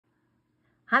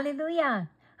Hallelujah.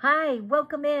 Hi,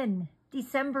 welcome in.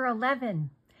 December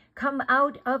 11. Come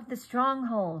out of the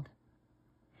stronghold.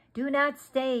 Do not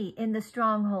stay in the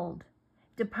stronghold.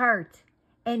 Depart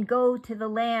and go to the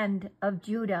land of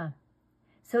Judah.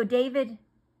 So David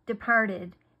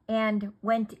departed and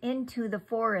went into the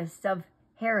forest of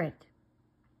Heret.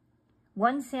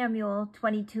 1 Samuel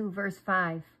 22 verse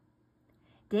 5.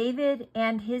 David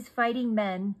and his fighting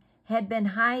men had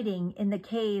been hiding in the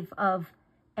cave of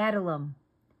Adullam.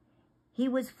 He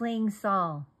was fleeing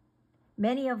Saul.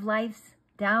 Many of life's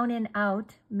down and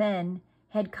out men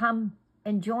had come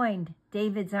and joined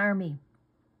David's army.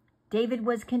 David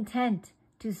was content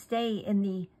to stay in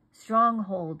the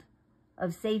stronghold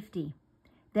of safety.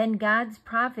 Then God's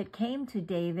prophet came to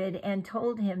David and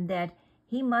told him that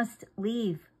he must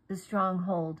leave the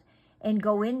stronghold and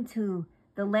go into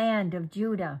the land of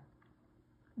Judah.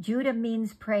 Judah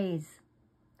means praise.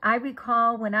 I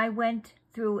recall when I went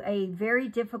through a very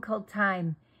difficult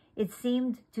time, it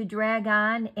seemed to drag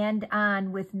on and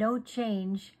on with no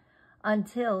change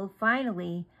until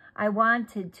finally I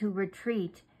wanted to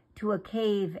retreat to a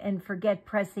cave and forget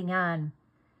pressing on.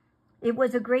 It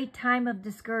was a great time of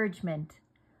discouragement.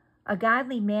 A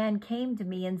godly man came to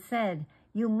me and said,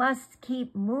 "You must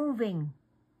keep moving.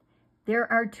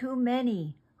 There are too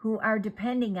many who are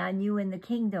depending on you in the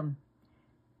kingdom."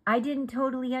 I didn't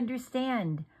totally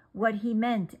understand what he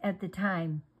meant at the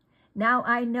time. Now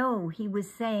I know he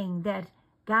was saying that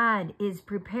God is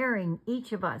preparing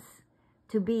each of us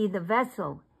to be the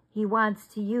vessel he wants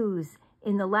to use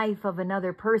in the life of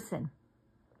another person.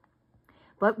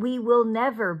 But we will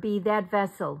never be that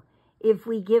vessel if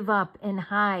we give up and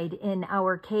hide in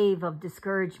our cave of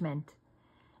discouragement.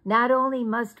 Not only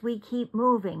must we keep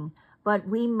moving, but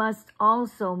we must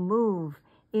also move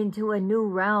into a new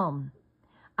realm.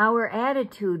 Our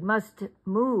attitude must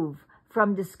move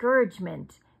from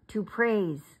discouragement to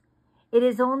praise. It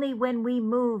is only when we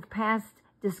move past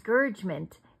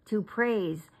discouragement to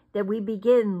praise that we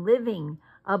begin living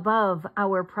above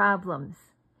our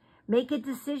problems. Make a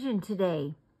decision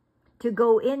today to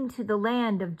go into the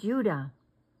land of Judah.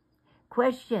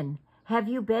 Question: have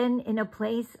you been in a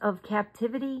place of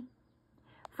captivity?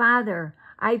 Father,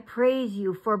 I praise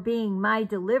you for being my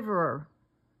deliverer.